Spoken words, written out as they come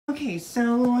Okay,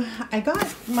 so I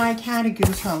got my cat a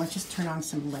Goose. Hold on, let's just turn on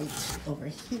some light over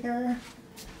here.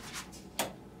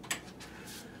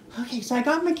 Okay, so I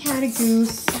got my cat a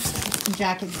Goose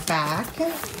jacket back.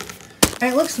 And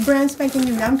it looks brand spanking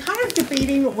new. Now I'm kind of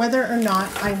debating whether or not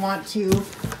I want to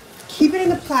keep it in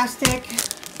the plastic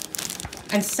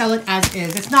and sell it as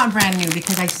is. It's not brand new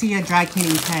because I see a dry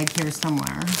cleaning tag here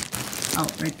somewhere. Oh,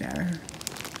 right there.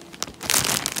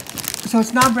 So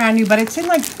it's not brand new, but it's in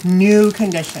like new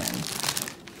condition.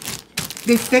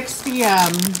 They fixed the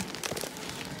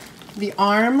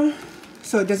arm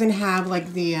so it doesn't have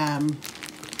like the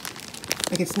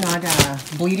like it's not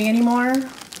bleeding anymore.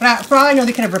 But for all I know,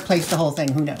 they could have replaced the whole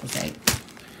thing. Who knows, right?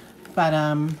 But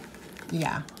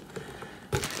yeah.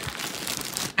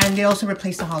 And they also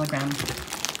replaced the hologram.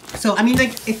 So I mean,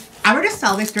 like, if I were to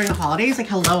sell this during the holidays, like,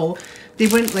 hello, they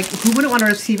wouldn't, like, who wouldn't want to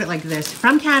receive it like this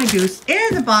from Canada Goose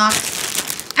in the box?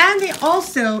 And they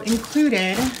also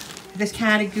included this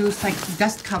Canada Goose, like,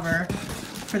 dust cover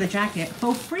for the jacket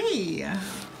for free.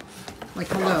 Like,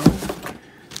 hello.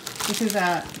 This is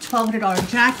a $1,200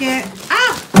 jacket.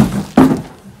 Ah!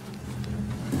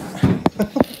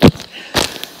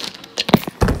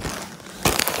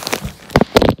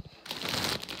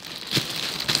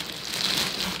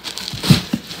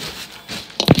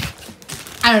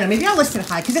 I don't know, maybe I'll list it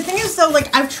high. Because the thing is, though,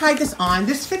 like, I've tried this on.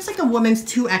 This fits like a woman's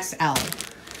 2XL.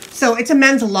 So it's a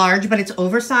men's large, but it's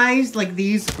oversized. Like,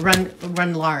 these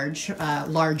run large,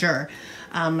 larger.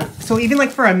 So even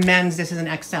like for a men's, this is an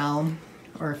XL.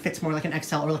 Or fits more like an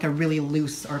XL or like a really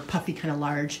loose or puffy kind of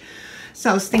large. So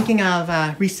I was thinking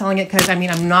of reselling it because, I mean,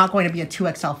 I'm not going to be a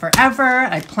 2XL forever.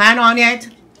 I plan on it.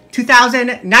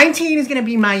 2019 is going to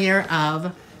be my year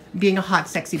of being a hot,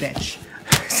 sexy bitch.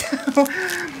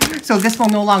 So this will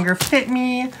no longer fit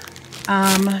me.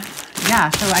 Yeah,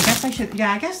 so I guess I should,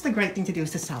 yeah, I guess the great thing to do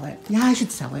is to sell it. Yeah, I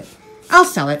should sell it. I'll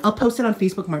sell it. I'll post it on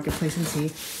Facebook Marketplace and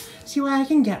see what I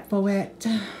can get for it.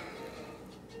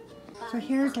 So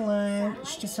here's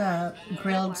lunch, just a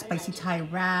grilled spicy Thai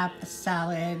wrap, a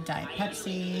salad, Diet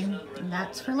Pepsi, and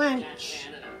that's for lunch.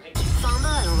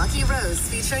 Famba and Lucky Rose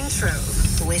featuring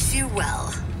Trove. Wish you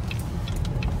well.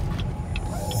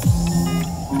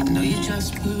 I know you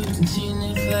just moved into your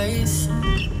new place,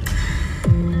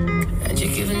 and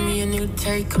you're giving me a new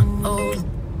take on old.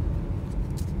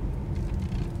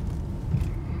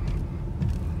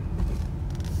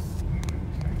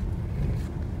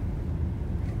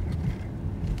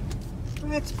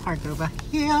 Let's park over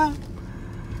here. I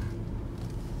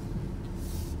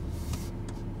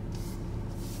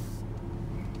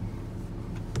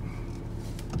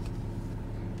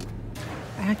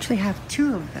actually have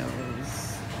two of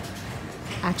those.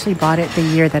 I actually bought it the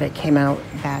year that it came out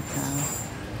back,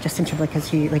 Justin Timberlake, because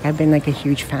he, like, I've been like a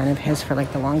huge fan of his for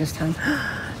like the longest time.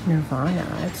 Nirvana,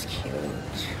 that's cute.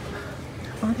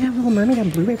 Oh, they have Little Mermaid on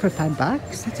Blu-ray for $5.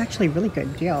 That's actually a really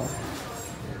good deal.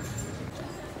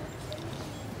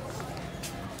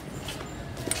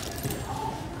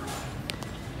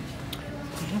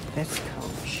 I have this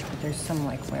coach, but there's some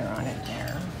like wear on it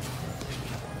there.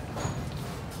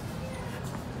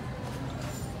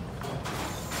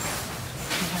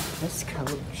 This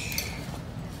coach,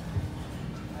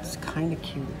 it's kind of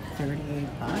cute,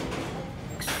 $38.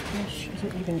 Is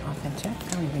it even authentic?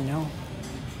 I don't even know.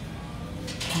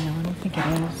 No, I don't think it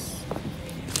is.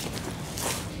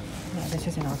 Yeah, this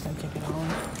isn't authentic at all.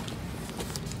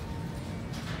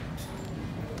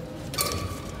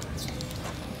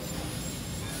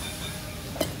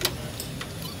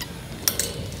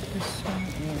 This one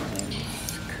is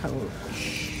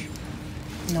Coach.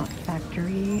 Not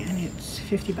factory, and it's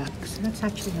 $50. That's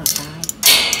actually not bad.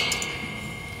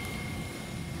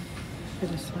 For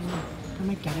this one, I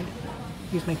might get it.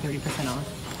 Use my 30% off.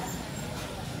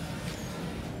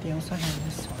 They also have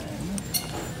this one.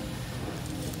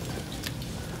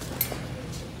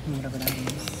 Whatever that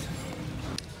is.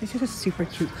 This is a super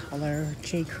cute color,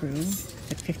 J. Crew,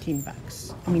 at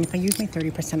 $15. I mean, if I use my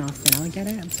 30% off, then I'll get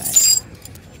it, but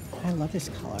I love this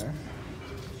color.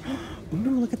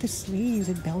 Ooh, look at the sleeves,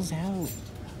 it bells out.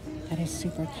 That is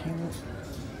super cute.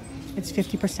 It's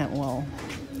 50% wool.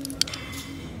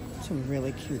 It's a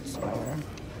really cute sweater.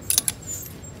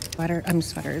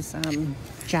 Sweaters,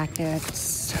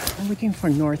 jackets. I'm looking for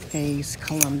North Face,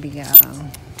 Columbia,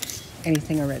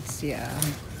 anything Aritzia.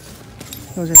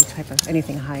 Those are the type of,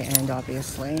 anything high end,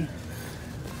 obviously.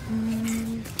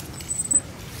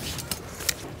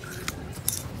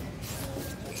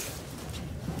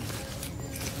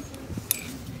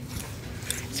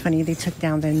 Funny, they took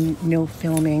down the no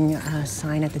filming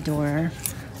sign at the door,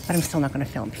 but I'm still not going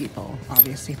to film people.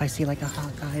 Obviously, if I see like a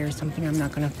hot guy or something, I'm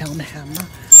not going to film him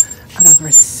out of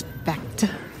respect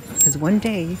one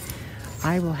day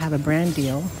I will have a brand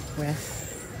deal with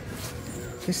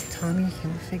this Tommy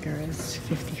Hilfiger is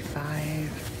 $55.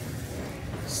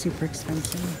 Super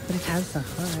expensive, but it has the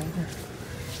hood.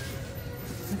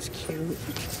 That's cute.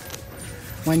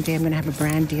 One day I'm gonna have a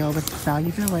brand deal with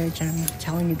Value Village. I'm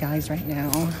telling you guys right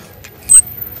now.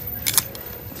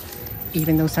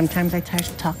 Even though sometimes I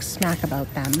talk smack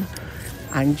about them,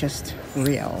 I'm just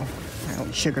real. I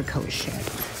don't sugarcoat shit.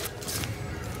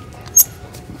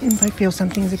 If I feel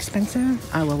something's expensive,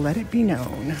 I will let it be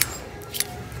known.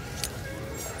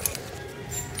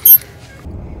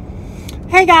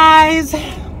 Hey guys!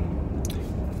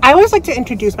 I always like to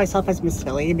introduce myself as Miss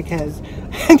Philly because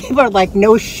people are like,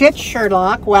 no shit,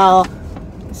 Sherlock. Well,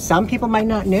 some people might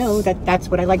not know that that's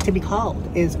what I like to be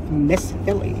called, is Miss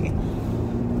Philly.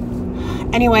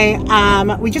 Anyway,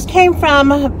 we just came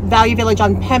from Value Village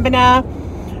on Pembina.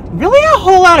 Really a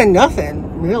whole lot of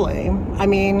nothing, really. I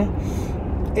mean,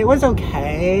 it was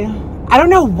okay. I don't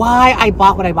know why I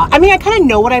bought what I bought. I mean, I kind of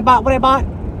know why I bought what I bought.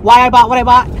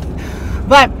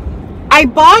 But I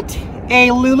bought a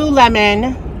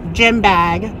Lululemon gym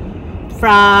bag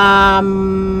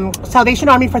from Salvation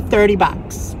Army for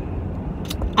 $30.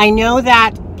 I know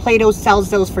that Play-Doh sells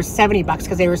those for $70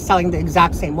 because they were selling the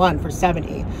exact same one for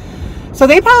 $70. So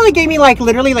they probably gave me like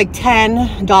literally like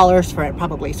 $10 for it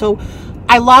probably. So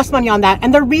I lost money on that.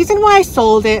 And the reason why I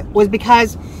sold it was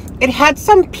because it had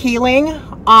some peeling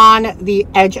on the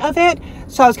edge of it.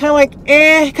 So I was kind of like,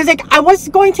 because like I was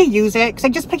going to use it because I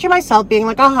just picture myself being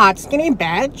like a hot skinny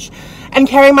bitch and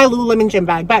carrying my Lululemon gym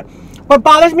bag. But what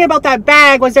bothers me about that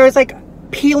bag was there was like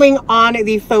peeling on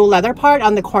the faux leather part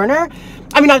on the corner.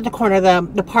 I mean, not the corner,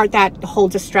 the part that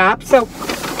holds the strap. So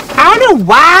I don't know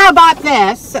why I bought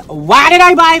this. Why did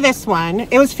I buy this one?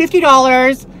 It was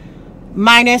 $50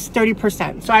 minus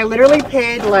 30%. So I literally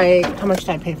paid like, how much did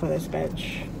I pay for this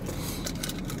bitch?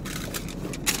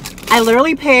 I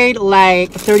literally paid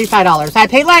like $35. I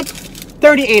paid like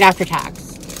 $38 after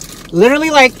tax.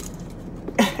 Literally like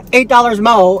 $8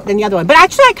 more than the other one. But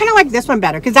actually I kind of like this one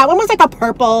better because that one was like a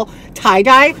purple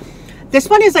tie-dye. This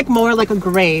one is like more like a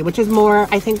gray, which is more,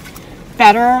 I think,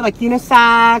 better, like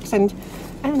unisex, and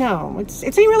I don't know. It's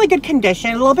in really good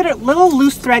condition. A little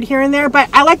loose thread here and there, but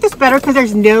I like this better because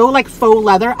there's no like faux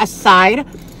leather aside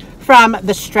from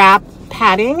the strap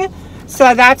padding.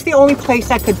 So that's the only place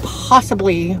that could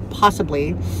possibly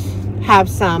have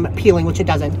some peeling, which it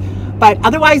doesn't. But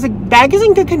otherwise, the bag is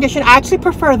in good condition. I actually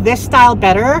prefer this style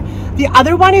better. The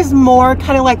other one is more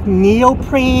kind of like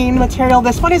neoprene material.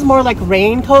 This one is more like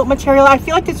raincoat material. I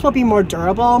feel like this will be more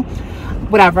durable.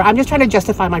 Whatever. I'm just trying to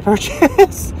justify my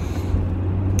purchase.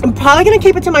 I'm probably going to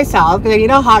keep it to myself because I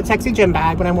need a hot, sexy gym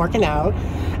bag when I'm working out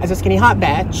as a skinny hot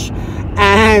bitch.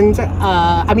 And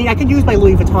I mean, I could use my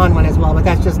Louis Vuitton one as well, but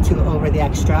that's just too over the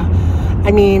extra.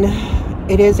 I mean,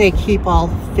 it is a keep all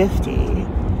 50,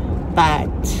 but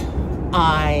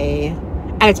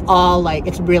and it's all like,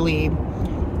 it's really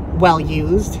well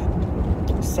used.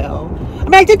 So, I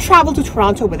mean, I did travel to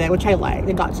Toronto with it, which I liked.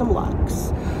 I got some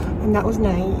looks, and that was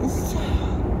nice.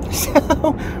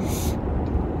 So,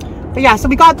 but yeah, so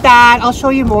we got that. I'll show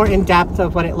you more in depth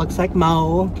of what it looks like.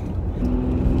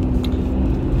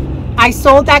 I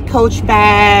sold that Coach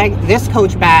bag, this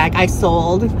Coach bag I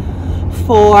sold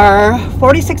for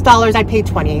 $46. I paid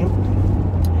 $20.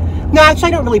 No, actually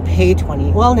I don't really pay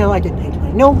 $20. Well, no, I did pay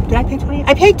 $20. No, did I pay $20?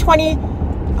 I paid $20.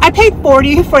 I paid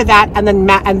 $40 for that and then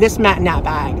this Matte and Nat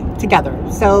bag together.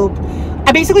 So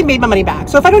I basically made my money back.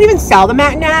 So if I don't even sell the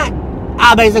Matte and Nat,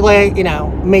 I basically, you know,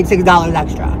 made $6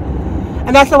 extra.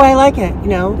 And that's the way I like it, you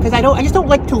know, because I just don't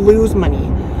like to lose money.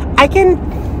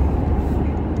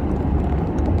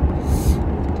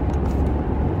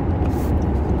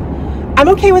 I'm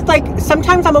okay with, like,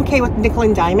 sometimes I'm okay with nickel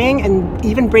and diming and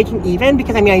even breaking even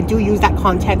because, I mean, I do use that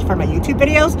content for my YouTube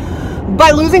videos.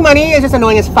 But losing money is just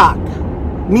annoying as fuck.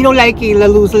 Me no likey la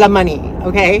lose la money,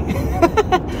 okay?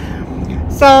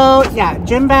 So, yeah,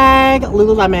 gym bag,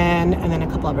 Lululemon, and then a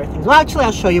couple other things. Well, actually,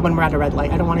 I'll show you when we're at a red light.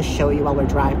 I don't want to show you while we're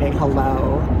driving.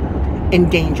 Hello.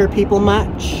 Endanger people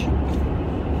much.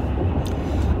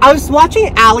 I was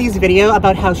watching Allie's video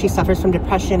about how she suffers from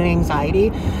depression and anxiety,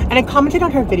 and I commented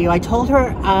on her video. I told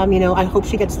her, you know, I hope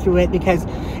she gets through it because,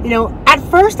 you know, at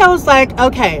first I was like,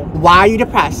 okay, why are you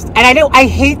depressed? And I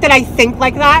hate that I think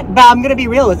like that, but I'm going to be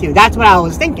real with you. That's what I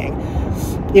was thinking,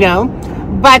 you know?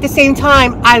 But at the same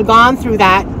time, I've gone through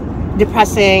that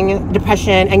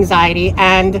depression, anxiety,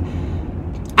 and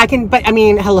but I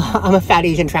mean, hello, I'm a fat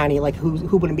Asian tranny, like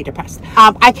who wouldn't be depressed?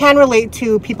 I can relate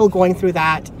to people going through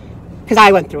that because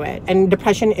I went through it, and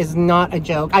depression is not a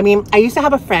joke. I mean, I used to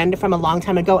have a friend from a long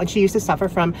time ago, and she used to suffer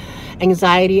from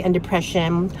anxiety and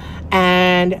depression,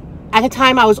 and at the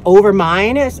time I was over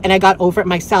mine, and I got over it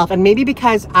myself. And maybe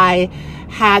because I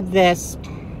had this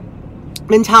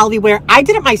mentality where I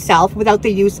did it myself without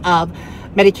the use of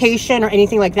medication or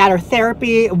anything like that, or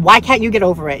therapy. Why can't you get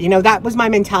over it? You know, that was my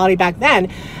mentality back then.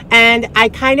 And I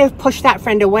kind of pushed that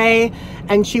friend away,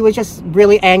 and she was just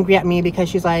really angry at me because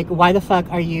she's like, why the fuck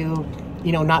are you,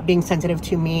 you know, not being sensitive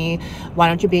to me? Why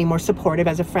aren't you being more supportive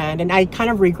as a friend? And I kind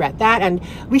of regret that. And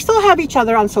we still have each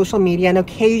other on social media and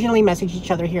occasionally message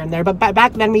each other here and there, but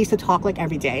back then we used to talk like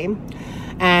every day.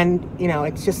 And you know,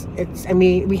 and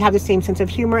we have the same sense of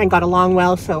humor and got along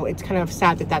well, so it's kind of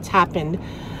sad that that's happened.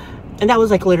 And that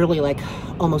was like literally like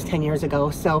almost 10 years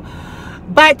ago. So,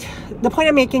 but the point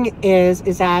I'm making is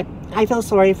that I feel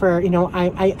sorry for, you know,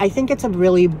 I think it's a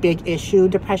really big issue,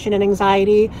 depression and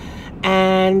anxiety,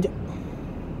 and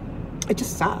it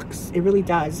just sucks. It really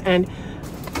does. And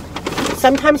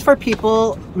sometimes for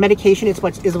people, medication is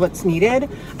what's needed.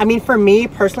 I mean, for me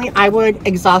personally, I would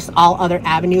exhaust all other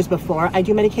avenues before I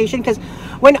do medication, because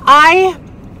when I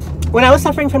was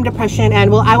suffering from depression, and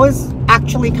well, I was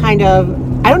actually kind of,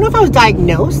 I don't know if I was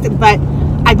diagnosed, but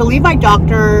I believe my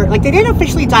doctor, like, they didn't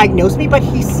officially diagnose me, but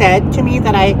he said to me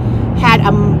that I had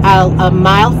a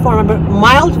mild form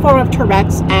of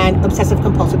Tourette's and obsessive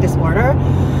compulsive disorder.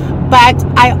 But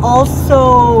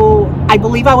I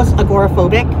believe I was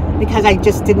agoraphobic, because I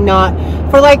just did not,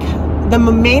 for like the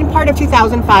main part of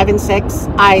 2005 and 6,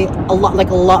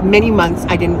 many months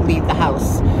I didn't leave the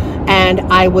house, and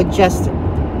I would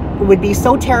be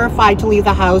so terrified to leave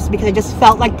the house because I just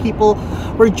felt like people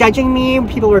were judging me,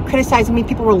 people were criticizing me,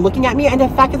 people were looking at me. And the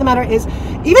fact of the matter is,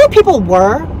 even if people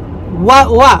were,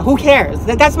 who cares?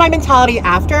 That's my mentality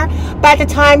after. But at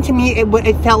the time, to me,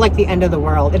 it felt like the end of the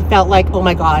world. It felt like, oh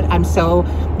my God,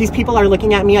 these people are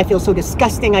looking at me. I feel so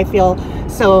disgusting. I feel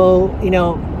so, you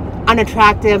know,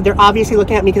 unattractive. They're obviously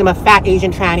looking at me because I'm a fat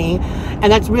Asian tranny.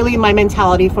 And that's really my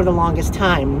mentality for the longest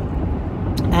time.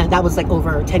 And that was like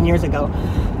over 10 years ago.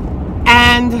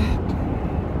 And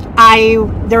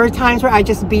there were times where I'd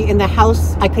just be in the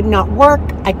house. I could not work.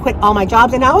 I quit all my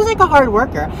jobs, and I was like a hard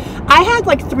worker. I had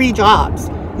like 3 jobs,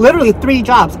 literally 3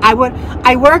 jobs. I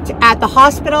worked at the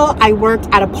hospital. I worked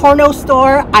at a porno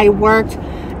store. I worked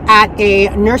at a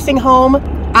nursing home.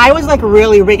 I was like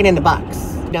really rigging in the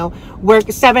bucks, you know,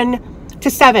 work 7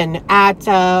 to 7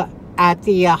 at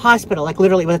the hospital, like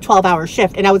literally with a 12-hour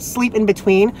shift, and I would sleep in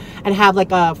between and have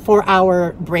like a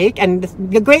 4-hour break. And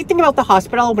the great thing about the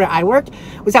hospital where I worked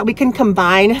was that we can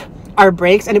combine our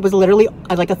breaks, and it was literally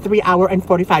like a 3-hour and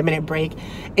 45-minute break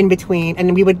in between,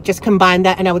 and we would just combine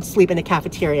that, and I would sleep in the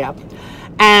cafeteria.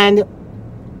 And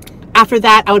after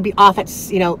that, I would be off at,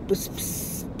 you know,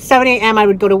 7 a.m. I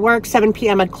would go to work, 7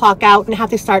 p.m. I'd clock out and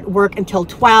have to start work until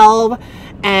 12.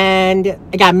 And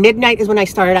again, midnight is when I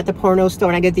started at the porno store,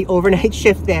 and I did the overnight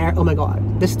shift there. Oh my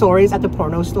God, the stories at the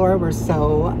porno store were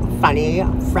so funny,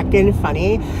 freaking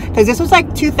funny, because this was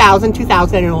like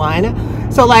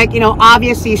 2001. So like, you know,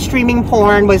 obviously streaming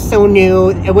porn was so new.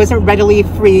 It wasn't readily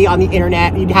free on the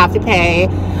internet. You'd have to pay.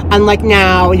 Unlike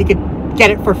now, you could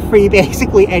get it for free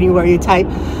basically anywhere you type.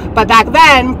 But back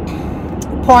then,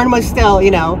 porn was still, you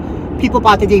know, people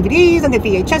bought the DVDs and the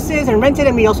VHSs and rented,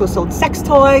 and we also sold sex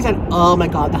toys. And oh my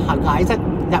God, the hot guys that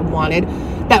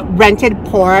rented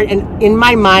porn. And in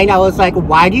my mind, I was like,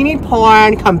 why do you need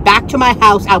porn? Come back to my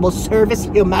house. I will service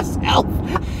you myself.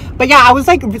 But yeah, I was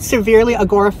like severely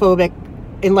agoraphobic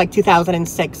in like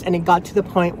 2006, and it got to the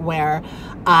point where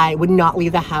I would not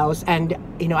leave the house. And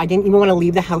you know, I didn't even want to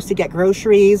leave the house to get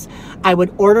groceries. I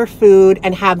would order food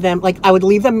and have them, like, I would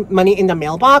leave the money in the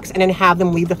mailbox and then have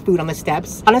them leave the food on the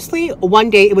steps. Honestly, one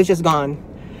day it was just gone.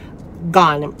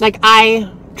 Like,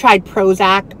 I tried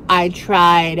Prozac, I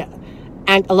tried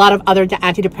and a lot of other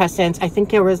antidepressants. I think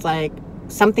there was like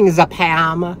something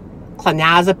Zapam,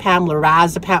 clonazepam,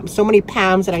 lorazepam, so many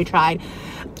Pams that I tried.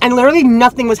 And literally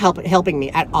nothing was helping me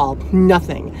at all.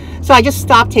 Nothing. So I just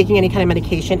stopped taking any kind of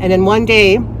medication. And then one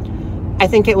day, I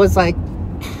think it was like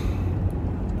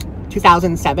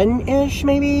 2007-ish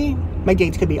maybe. My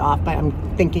dates could be off, but I'm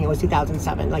thinking it was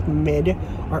 2007, like mid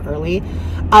or early.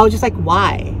 I was just like,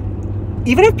 why?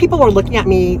 Even if people were looking at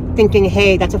me thinking,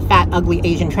 hey, that's a fat, ugly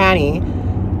Asian tranny,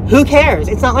 who cares?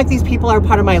 It's not like these people are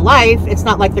part of my life. It's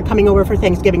not like they're coming over for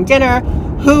Thanksgiving dinner.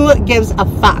 Who gives a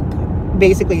fuck?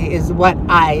 Basically is what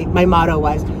my motto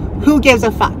was. Who gives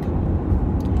a fuck?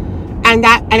 And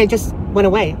it just went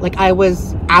away. Like, I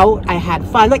was out, I had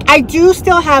fun. Like, I do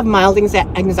still have mild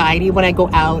anxiety when I go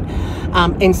out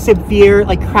in severe,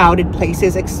 like, crowded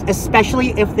places, especially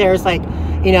if there's, like,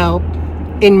 you know,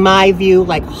 in my view,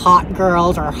 like, hot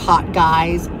girls or hot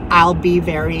guys. I'll be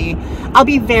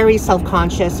very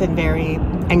self-conscious and very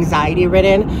anxiety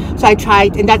ridden. So I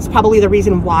tried, and that's probably the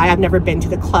reason why I've never been to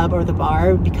the club or the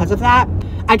bar, because of that.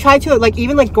 I tried to, like,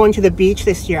 even like going to the beach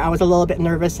this year, I was a little bit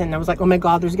nervous, and I was like, oh my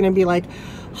god, there's gonna be like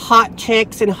hot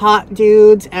chicks and hot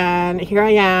dudes, and here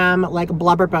I am, like a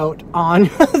blubber boat on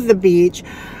the beach.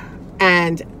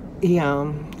 And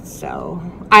yeah, so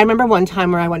I remember one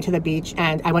time where I went to the beach,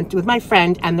 and I went with my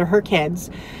friend and her kids,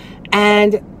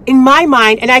 and in my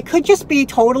mind, and I could just be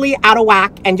totally out of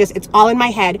whack and just, it's all in my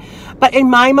head, but in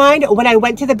my mind, when I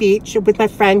went to the beach with my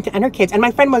friend and her kids, and my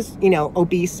friend was, you know,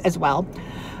 obese as well,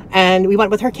 and we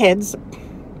went with her kids,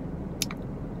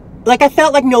 like, I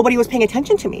felt like nobody was paying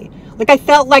attention to me. Like, I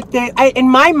felt like in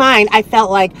my mind, I felt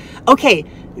like, okay,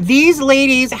 these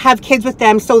ladies have kids with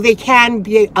them, so they can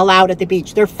be allowed at the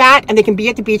beach. They're fat and they can be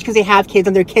at the beach because they have kids,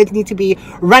 and their kids need to be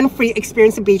run free,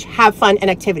 experience the beach, have fun and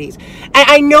activities. And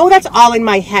I know that's all in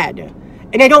my head,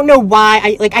 and I don't know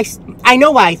why. I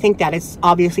know why I think that. It's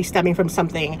obviously stemming from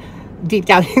something deep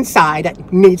down inside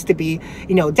that needs to be,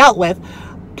 you know, dealt with.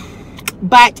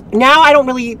 But now I don't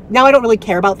really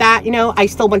care about that. You know, I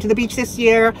still went to the beach this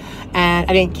year, and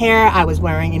I didn't care. I was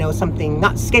wearing, you know, something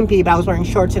not skimpy, but I was wearing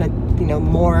shorts and a, you know,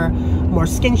 more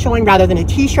skin showing rather than a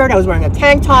t-shirt. I was wearing a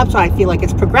tank top, so I feel like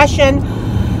it's progression.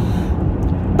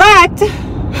 But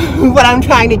what I'm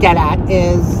trying to get at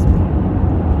is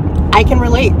I can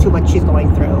relate to what she's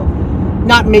going through.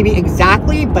 Not maybe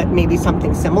exactly, but maybe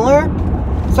something similar.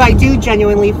 So I do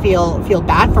genuinely feel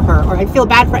bad for her, or I feel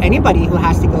bad for anybody who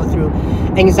has to go through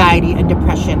anxiety and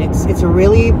depression. It's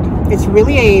really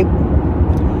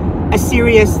a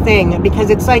serious thing, because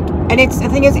it's like, and the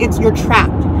thing is, you're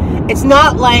trapped. It's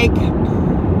not like,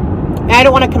 I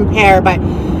don't want to compare, but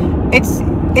it's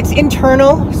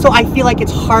internal, so I feel like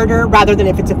it's harder rather than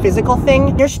if it's a physical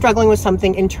thing. You're struggling with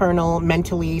something internal,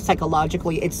 mentally,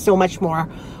 psychologically, it's so much more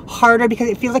harder, because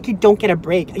it feels like you don't get a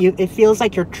break. It feels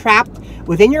like you're trapped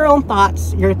within your own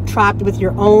thoughts, you're trapped with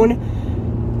your own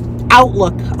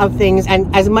outlook of things,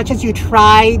 and as much as you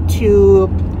try to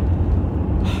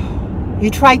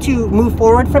move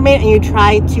forward from it, and you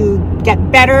try to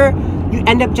get better, you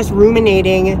end up just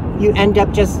ruminating, you end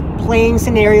up just playing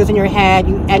scenarios in your head,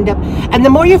 and the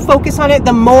more you focus on it,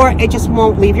 the more it just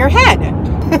won't leave your head.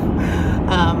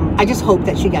 I just hope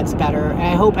that she gets better. And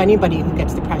I hope anybody who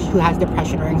has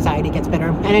depression or anxiety gets better.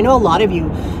 And I know a lot of you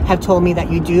have told me that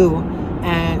you do,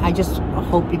 and I just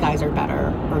hope you guys are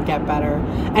better or get better.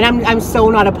 And I'm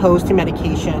so not opposed to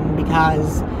medication,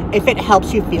 because if it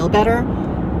helps you feel better,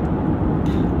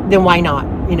 then why not?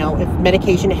 You know, if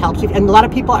medication helps you. And a lot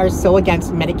of people are so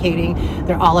against medicating.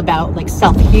 They're all about like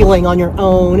self-healing on your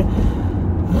own.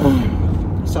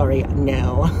 Sorry,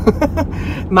 no.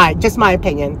 Just my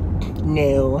opinion.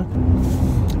 No.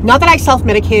 Not that I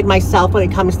self-medicated myself when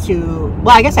it comes to,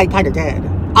 well, I guess I kind of did.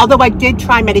 Although I did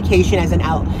try medication as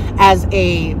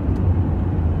a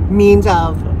means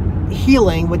of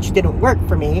healing, which didn't work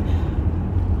for me.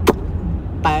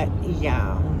 But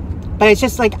yeah. But it's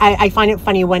just like, I find it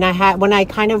funny when I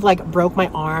kind of like broke my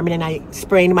arm and then I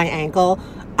sprained my ankle,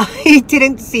 I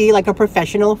didn't see like a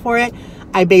professional for it.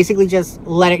 I basically just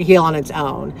let it heal on its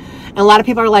own. And a lot of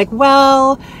people are like,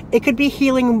 well, it could be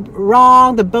healing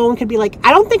wrong. The bone could be like,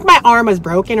 I don't think my arm was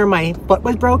broken or my foot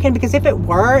was broken, because if it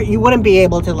were, you wouldn't be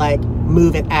able to like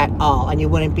move it at all. And you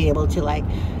wouldn't be able to like,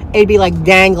 it'd be like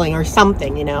dangling or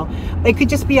something, you know. It could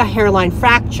just be a hairline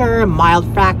fracture, a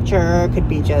mild fracture, it could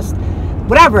be just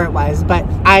whatever it was. But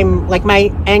I'm like,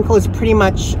 my ankle is pretty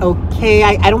much okay.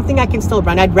 I don't think I can still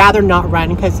run. I'd rather not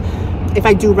run, because if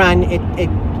I do run, it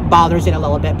bothers it a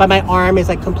little bit. But my arm is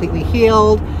like completely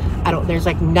healed. There's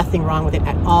like nothing wrong with it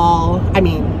at all. I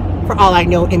mean, for all I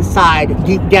know, inside,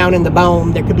 deep down in the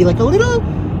bone, there could be like a little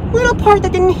part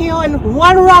that didn't heal, and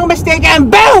one wrong mistake and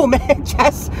boom, it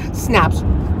just snaps.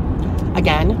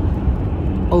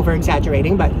 Again, over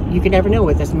exaggerating, but you can never know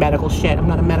with this medical shit. I'm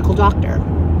not a medical doctor.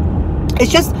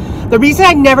 It's just, the reason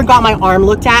I never got my arm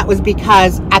looked at was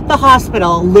because at the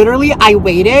hospital, literally I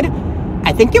waited,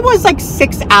 I think it was like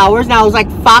 6 hours, and I was like,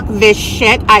 fuck this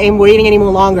shit, I am waiting any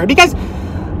more longer. Because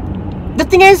the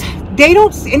thing is, they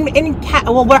don't,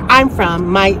 well, where I'm from,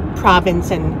 my province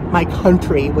and my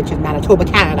country, which is Manitoba,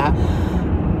 Canada,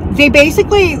 they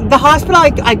basically, the hospital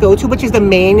I go to, which is the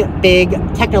main, big,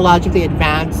 technologically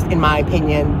advanced, in my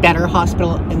opinion, better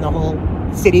hospital in the whole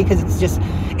city, because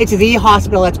it's the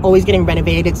hospital that's always getting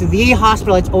renovated. It's the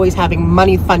hospital that's always having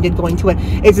money funded going to it.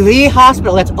 It's the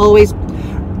hospital that's always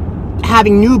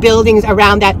having new buildings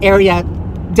around that area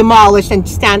demolished and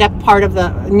stand up part of the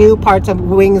new parts of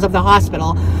wings of the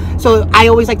hospital. So I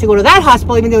always like to go to that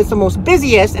hospital, even though it's the most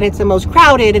busiest and it's the most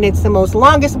crowded and it's the most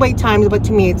longest wait times, but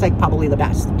to me it's like probably the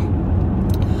best.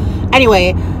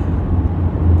 Anyway,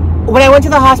 when I went to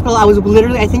the hospital, I was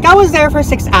literally, I think I was there for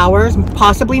 6 hours,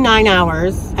 possibly 9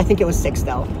 hours. I think it was 6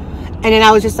 though. And then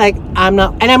I was just like, I'm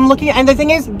not, and I'm looking, and the thing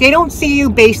is, they don't see you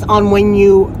based on when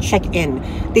you check in.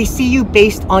 They see you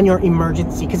based on your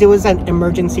emergency, because it was an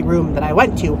emergency room that I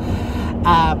went to.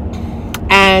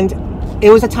 And it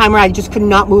was a time where I just could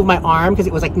not move my arm because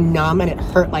it was like numb and it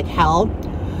hurt like hell.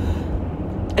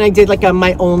 And I did like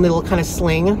my own little kind of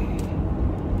sling.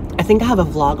 I think I have a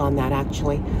vlog on that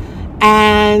actually.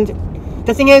 And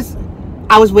the thing is,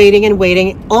 I was waiting and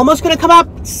waiting, almost gonna come up.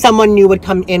 Someone new would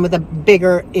come in with a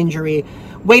bigger injury.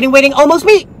 Waiting, almost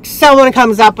me. Someone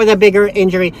comes up with a bigger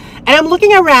injury. And I'm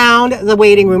looking around the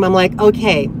waiting room. I'm like,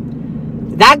 okay,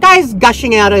 that guy's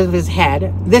gushing out of his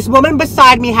head. This woman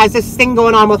beside me has this thing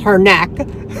going on with her neck.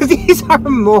 These are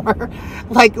more,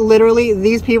 like literally,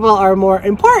 these people are more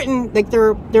important. Like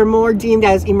they're more deemed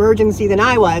as emergency than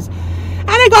I was. And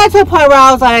it got to a point where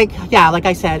I was like, yeah, like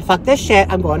I said, fuck this shit.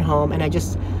 I'm going home. And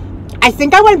I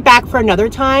think I went back for another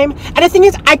time. And the thing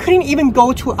is, I couldn't even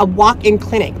go to a walk-in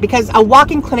clinic because a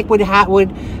walk-in clinic would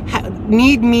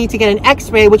need me to get an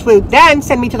x-ray, which would then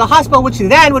send me to the hospital, which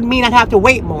then would mean I'd have to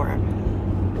wait more.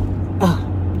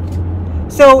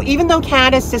 Ugh. So even though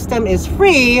Canada's system is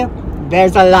free,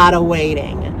 there's a lot of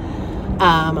waiting.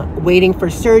 Waiting for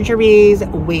surgeries,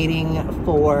 waiting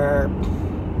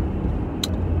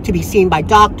to be seen by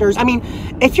doctors. I mean,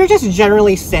 if you're just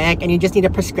generally sick and you just need a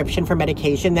prescription for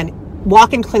medication, then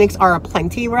walk-in clinics are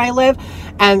aplenty where I live,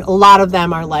 and a lot of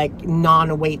them are like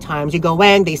non-wait times. You go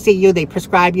in, they see you, they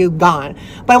prescribe you, gone.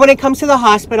 But when it comes to the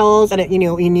hospitals and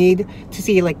you need to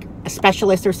see like a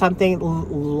specialist or something,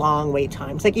 long wait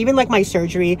times. Like even like my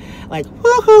surgery, like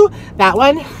woohoo, that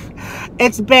one,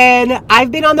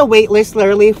 I've been on the wait list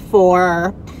literally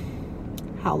for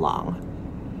how long?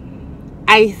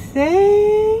 I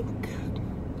think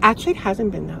actually it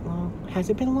hasn't been that long. Has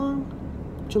it been long?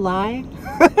 July?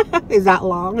 Is that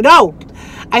long? No,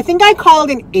 I think I called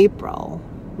in April.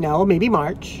 No, maybe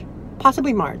March,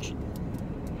 possibly March.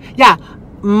 Yeah,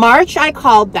 March I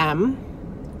called them.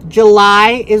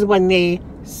 July is when they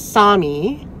saw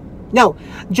me. No,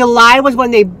 July was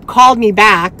when they called me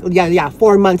back. Yeah,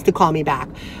 4 months to call me back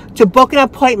to book an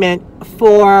appointment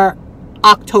for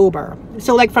October.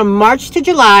 So like from March to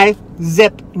July,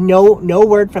 zip, no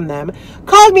word from them.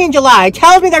 Called me in July,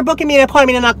 tells me they're booking me an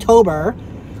appointment in October.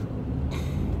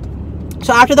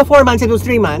 So after the 4 months, it was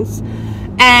 3 months.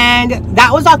 And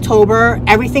that was October.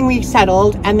 Everything we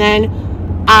settled. And then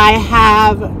I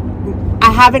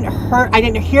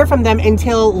didn't hear from them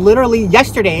until literally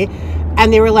yesterday.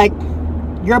 And they were like,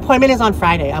 your appointment is on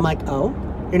Friday. I'm like, oh,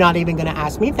 you're not even going to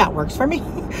ask me if that works for me?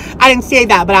 I didn't say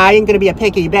that, but I ain't going to be a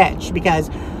picky bitch because,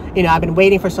 I've been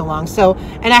waiting for so long. So,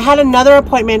 and I had another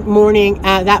appointment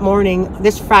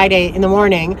this Friday in the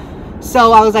morning.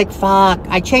 So I was like, fuck.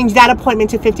 I changed that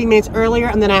appointment to 15 minutes earlier,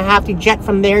 and then I have to jet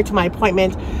from there to my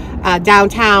appointment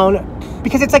downtown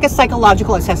because it's like a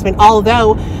psychological assessment.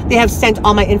 Although they have sent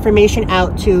all my information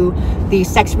out to the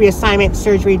sex reassignment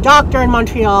surgery doctor in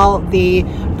Montreal, the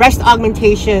breast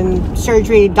augmentation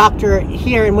surgery doctor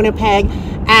here in Winnipeg,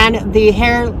 and the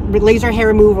laser hair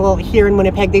removal here in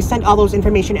Winnipeg. They sent all those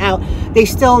information out. They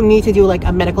still need to do like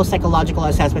a medical psychological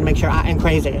assessment, make sure I ain't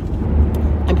crazy.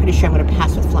 I'm pretty sure I'm going to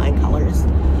pass with flying colors.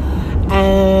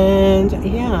 And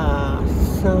yeah,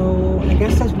 so I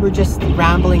guess as we're just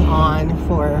rambling on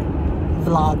for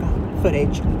vlog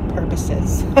footage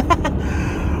purposes.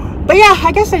 But yeah,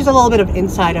 I guess there's a little bit of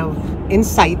insight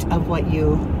of what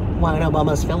you want to know about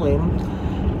most filming.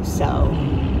 So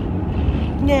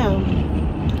yeah.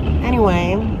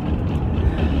 Anyway,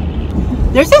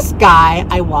 there's this guy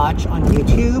I watch on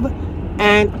YouTube,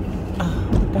 and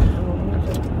what the hell?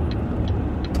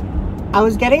 I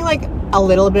was getting like a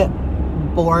little bit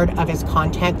bored of his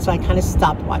content, so I kind of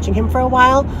stopped watching him for a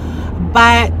while.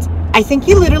 But I think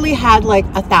he literally had like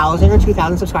 1,000 or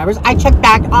 2,000 subscribers. I checked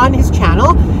back on his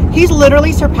channel. He's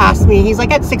literally surpassed me. He's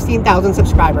like at 16,000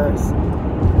 subscribers.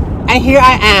 And here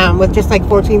I am with just like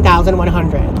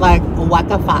 14,100. Like, what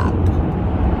the fuck?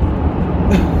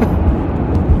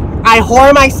 I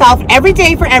whore myself every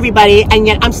day for everybody, and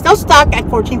yet I'm still stuck at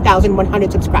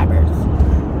 14,100 subscribers.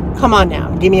 Come on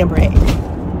now, give me a break.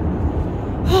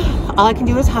 All I can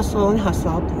do is hustle and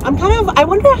hustle. I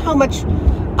wonder how much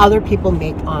other people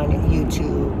make on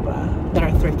YouTube that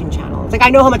are thrifting channels. Like, I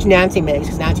know how much Nancy makes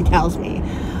because Nancy tells me.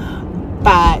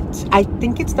 But I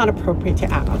think it's not appropriate to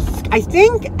ask. I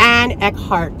think Anne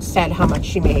Eckhart said how much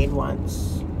she made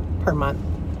once per month.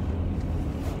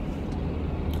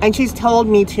 And she's told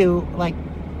me to, like,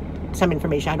 some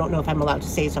information. I don't know if I'm allowed to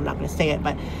say, so I'm not going to say it.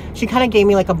 But she kind of gave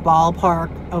me, like, a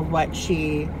ballpark of what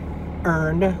she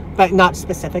earned, but not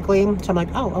specifically. So I'm like,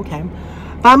 oh, okay.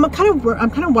 But I'm kind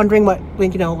of wondering what,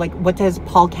 like, you know, like what does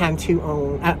Paul Cantu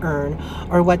earn,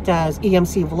 or what does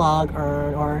EMC Vlog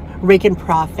earn, or Rake and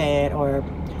Profit, or,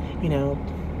 you know,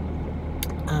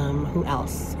 who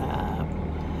else?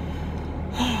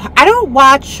 I don't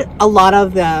watch a lot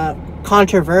of the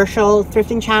controversial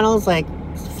thrifting channels like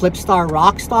Flipstar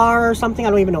Rockstar or something. I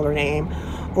don't even know their name,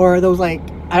 or those like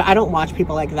I don't watch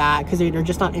people like that because they're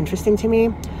just not interesting to me.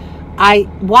 I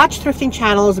watch thrifting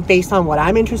channels based on what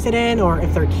I'm interested in, or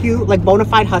if they're cute. Like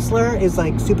Bonafide Hustler is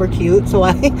like super cute, so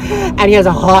and he has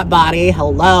a hot body.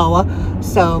 Hello,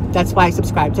 so that's why I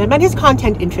subscribe to him, and his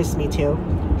content interests me too.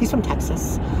 He's from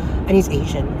Texas, and he's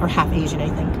Asian, or half Asian, I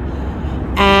think.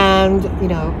 And you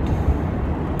know,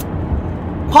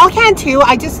 Paul Cantu,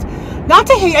 I just, not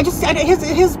to hate,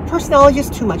 his personality is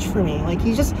just too much for me. Like,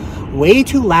 he's just way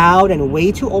too loud and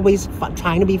way too always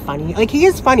trying to be funny. Like, he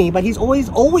is funny, but he's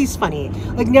always funny.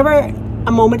 Like, never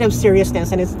a moment of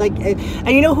seriousness. And it's like, and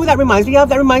you know who that reminds me of?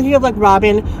 That reminds me of like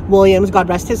Robin Williams, God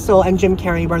rest his soul, and Jim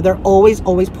Carrey, where they're always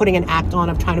putting an act on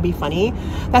of trying to be funny.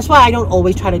 That's why I don't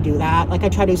always try to do that. Like, I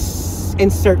try to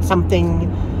insert something,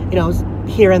 you know,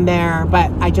 here and there,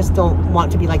 but I just don't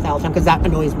want to be like that all the time, because that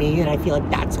annoys me, and I feel like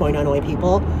that's going to annoy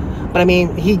people. But I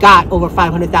mean, he got over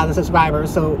 500,000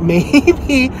 subscribers, so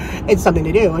maybe it's something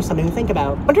to do, or something to think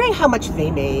about. Wondering how much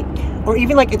they make, or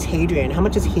even like it's Hadrian, how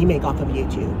much does he make off of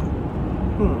YouTube?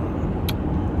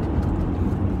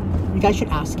 You guys should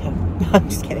ask him. I'm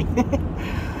just kidding.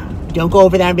 Don't go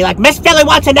over there and be like, Miss Philly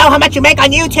wants to know how much you make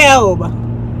on YouTube.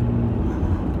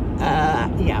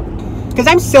 Yeah. Because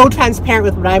I'm so transparent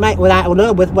with what I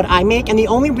make, and the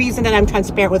only reason that I'm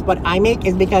transparent with what I make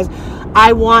is because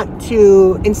I want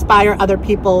to inspire other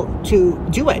people to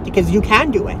do it, because you can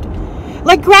do it.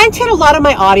 Like, granted, a lot of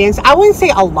my audience, I wouldn't say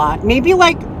a lot, maybe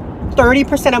like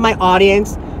 30% of my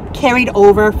audience carried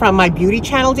over from my beauty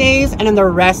channel days, and then the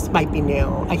rest might be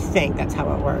new. I think that's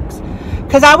how it works.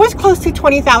 Because I was close to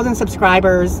 20,000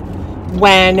 subscribers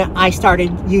when I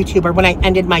started YouTube, or when I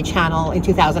ended my channel in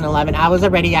 2011. I was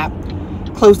already at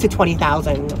close to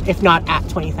 20,000, if not at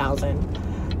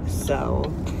 20,000. So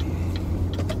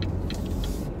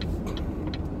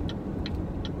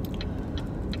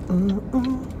can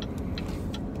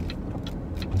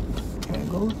I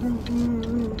go through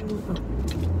here?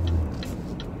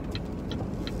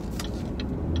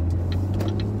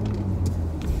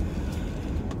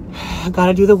 I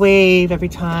gotta do the wave every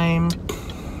time.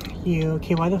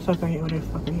 Okay, why the fuck are you, what the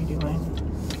fuck are you doing?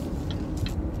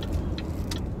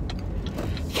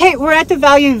 Okay, we're at the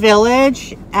Value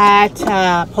Village at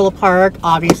Polo Park.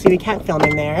 Obviously, we can't film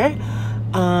in there.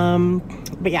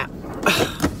 But yeah.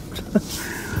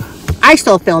 I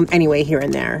still film anyway here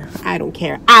and there. I don't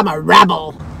care. I'm a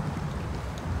rebel.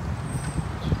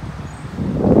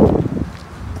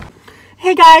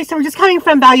 Hey guys, so we're just coming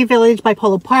from Value Village by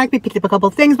Polo Park. We picked up a couple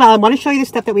of things, but I want to show you the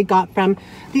stuff that we got from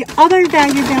the other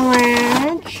Value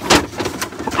Village.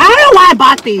 I don't know why I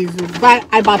bought these, but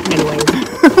I bought them anyways.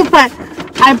 But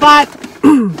I bought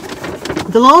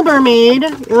the Little Mermaid.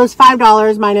 It was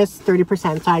 $5 minus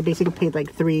 30%, so I basically paid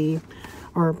like $3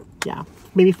 or yeah,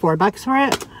 maybe $4 for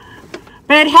it.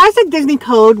 But it has a Disney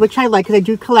code, which I like because I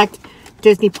do collect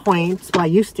Disney points. Well, I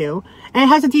used to. And it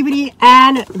has a DVD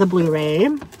and the Blu-ray.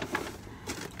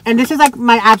 And this is like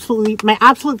my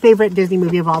absolute favorite Disney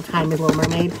movie of all time is Little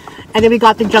Mermaid. And then we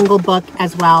got the Jungle Book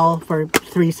as well for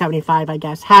 $3.75, I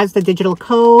guess. Has the digital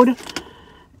code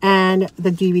and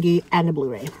the DVD and the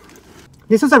Blu-ray.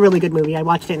 This was a really good movie. I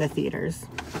watched it in the theaters.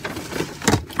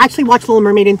 I actually watched Little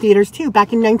Mermaid in theaters too,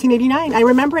 back in 1989. I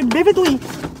remember it vividly.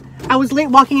 I was late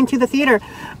walking into the theater.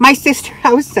 My sister,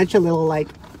 I was such a little like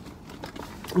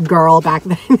girl back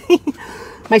then.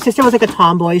 My sister was like a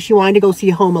tomboy. She wanted to go see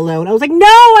Home Alone. I was like, no,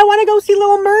 I want to go see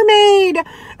Little Mermaid.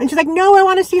 And she's like, no, I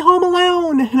want to see Home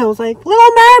Alone. And I was like,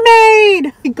 Little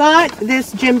Mermaid. We got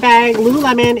this gym bag,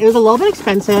 Lululemon. It was a little bit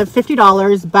expensive,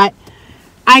 $50. But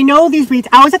I know these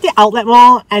I was at the outlet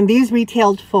mall, and these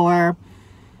retailed for,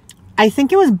 I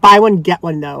think it was buy one, get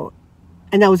one though.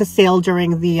 And that was a sale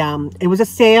during the, it was a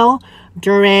sale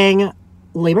during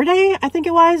Labor Day, I think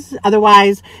it was.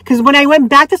 Otherwise, because when I went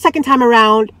back the second time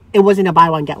around, it wasn't a buy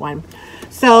one, get one.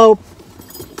 So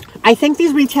I think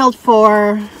these retailed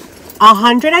for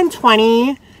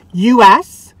 $120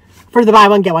 US for the buy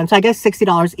one, get one. So I guess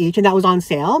 $60 each, and that was on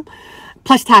sale.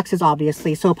 Plus taxes,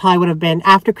 obviously. So it probably would have been,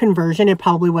 after conversion, it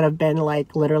probably would have been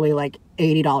like literally like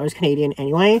 $80 Canadian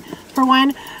anyway for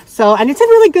one. So, and it's in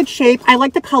really good shape. I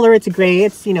like the color. It's gray.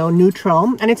 It's, you know,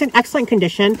 neutral, and it's in excellent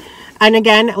condition. And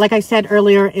again, like I said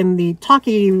earlier in the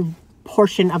talkie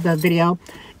portion of the video,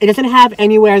 It doesn't have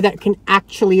anywhere that can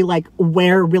actually like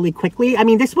wear really quickly. I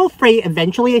mean, this will fray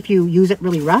eventually if you use it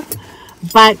really rough,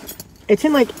 but it's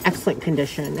in like excellent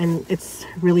condition and it's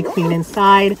really clean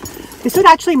inside. This would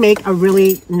actually make a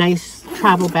really nice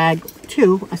travel bag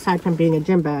too, aside from being a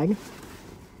gym bag.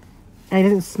 And it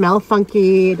doesn't smell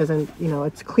funky. It doesn't, you know,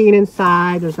 it's clean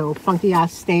inside. There's no funky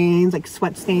ass stains, like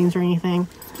sweat stains or anything.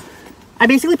 I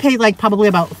basically paid like probably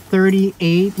about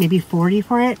 38, maybe 40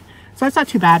 for it. So it's not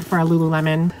too bad for a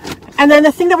Lululemon. And then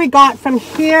the thing that we got from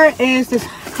here is this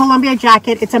Columbia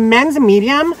jacket. It's a men's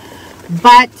medium,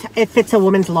 but it fits a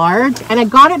woman's large. And I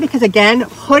got it because, again,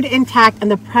 hood intact and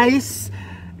the price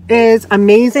is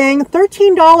amazing.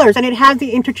 $13. And it has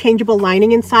the interchangeable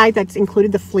lining inside that's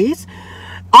included the fleece.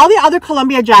 All the other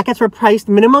Columbia jackets were priced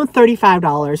minimum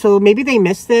 $35. So maybe they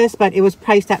missed this, but it was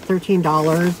priced at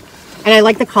 $13. And I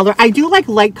like the color. I do like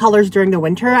light colors during the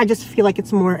winter. I just feel like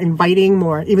it's more inviting,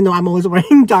 more, even though I'm always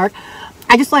wearing dark.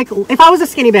 I just like, if I was a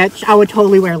skinny bitch, I would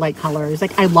totally wear light colors.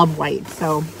 Like, I love white,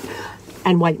 so,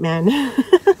 and white men.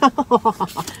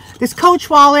 This Coach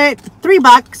wallet,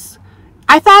 $3.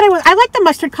 I thought it was, I like the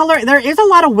mustard color. There is a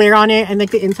lot of wear on it, and like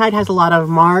the inside has a lot of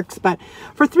marks, but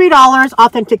for $3,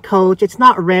 authentic Coach. It's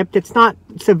not ripped. It's not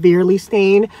severely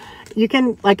stained. You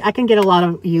can, like, I can get a lot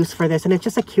of use for this, and it's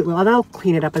just a cute little, and I'll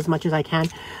clean it up as much as I can.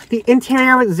 The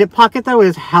interior zip pocket, though,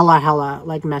 is hella,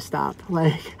 like, messed up.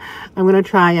 Like, I'm going to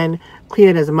try and clean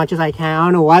it as much as I can. I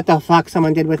don't know what the fuck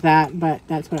someone did with that, but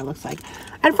that's what it looks like.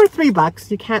 And for $3,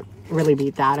 you can't really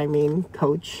beat that. I mean,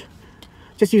 Coach.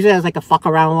 Just use it as like a fuck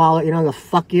around wallet. You know, the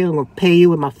fuck you. I'm going to pay you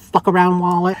with my fuck around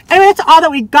wallet. Anyway, that's all that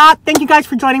we got. Thank you guys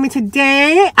for joining me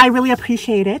today. I really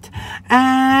appreciate it.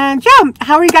 And yeah,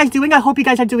 how are you guys doing? I hope you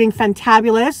guys are doing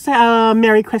fantabulous.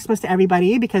 Merry Christmas to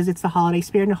everybody, because it's the holiday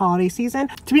spirit and the holiday season.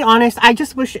 To be honest, I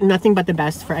just wish nothing but the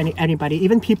best for anybody.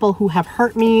 Even people who have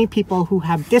hurt me, people who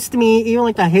have dissed me, even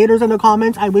like the haters in the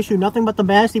comments. I wish you nothing but the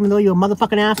best, even though you're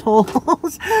motherfucking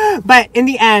assholes. But in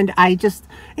the end, I just,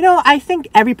 you know, I think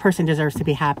every person deserves to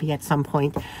be happy at some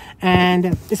point,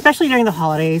 and especially during the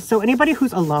holidays. So anybody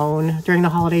who's alone during the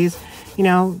holidays, you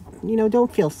know,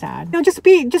 don't feel sad. You know, just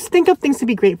think of things to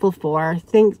be grateful for.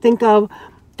 Think of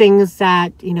things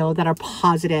that, you know, that are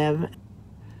positive.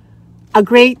 A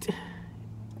great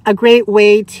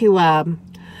way to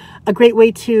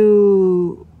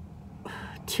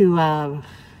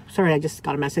sorry, I just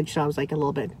got a message, so I was like a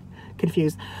little bit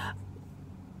confused.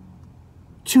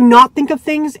 To not think of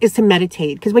things is to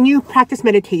meditate, because when you practice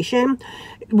meditation,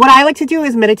 what I like to do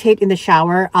is meditate in the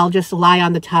shower. I'll just lie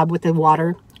on the tub with the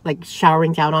water like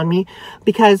showering down on me,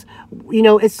 because, you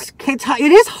know, it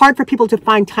is hard for people to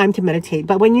find time to meditate.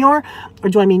 But when you're, or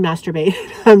do I mean masturbate?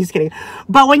 I'm just kidding.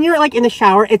 But when you're like in the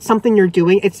shower, it's something you're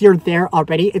doing. You're there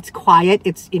already. It's quiet.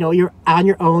 It's, you know, you're on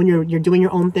your own. You're doing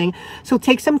your own thing. So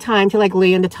take some time to like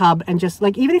lay in the tub and just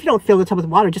like, even if you don't fill the tub with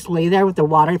water, just lay there with the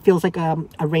water. It feels like a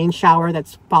rain shower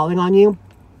that's falling on you,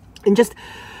 and just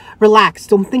relax.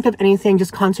 Don't think of anything.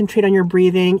 Just concentrate on your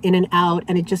breathing in and out.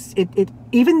 And it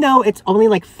even though it's only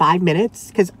like 5 minutes,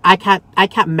 because I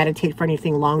can't meditate for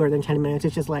anything longer than 10 minutes.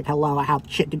 It's just like, hello, I have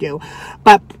shit to do.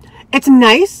 But it's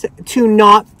nice to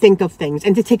not think of things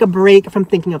and to take a break from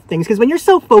thinking of things. Because when you're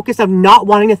so focused on not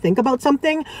wanting to think about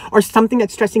something or something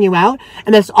that's stressing you out,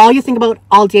 and that's all you think about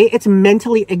all day, it's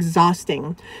mentally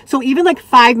exhausting. So even like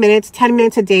 5 minutes, 10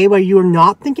 minutes a day where you're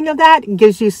not thinking of that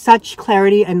gives you such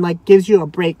clarity, and like gives you a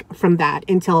break from that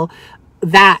until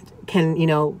that can, you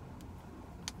know,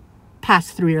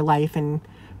 pass through your life and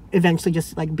eventually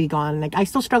just like be gone. Like, I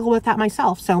still struggle with that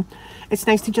myself, so it's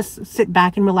nice to just sit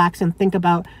back and relax and think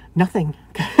about nothing.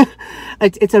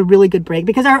 It's a really good break,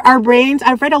 because our brains,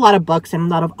 I've read a lot of books and a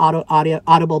lot of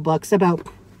audible books about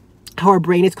how our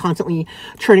brain is constantly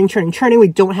churning. We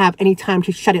don't have any time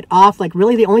to shut it off. Like,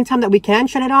 really the only time that we can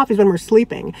shut it off is when we're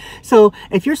sleeping. So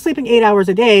if you're sleeping 8 hours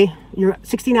a day, you're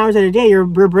 16 hours a day, your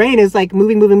brain is like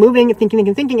moving,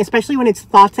 thinking, especially when it's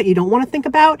thoughts that you don't want to think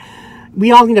about.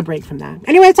 We all need a break from that.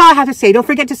 Anyway, that's all I have to say. Don't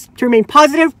forget to remain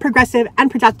positive, progressive, and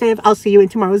productive. I'll see you in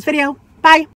tomorrow's video. Bye.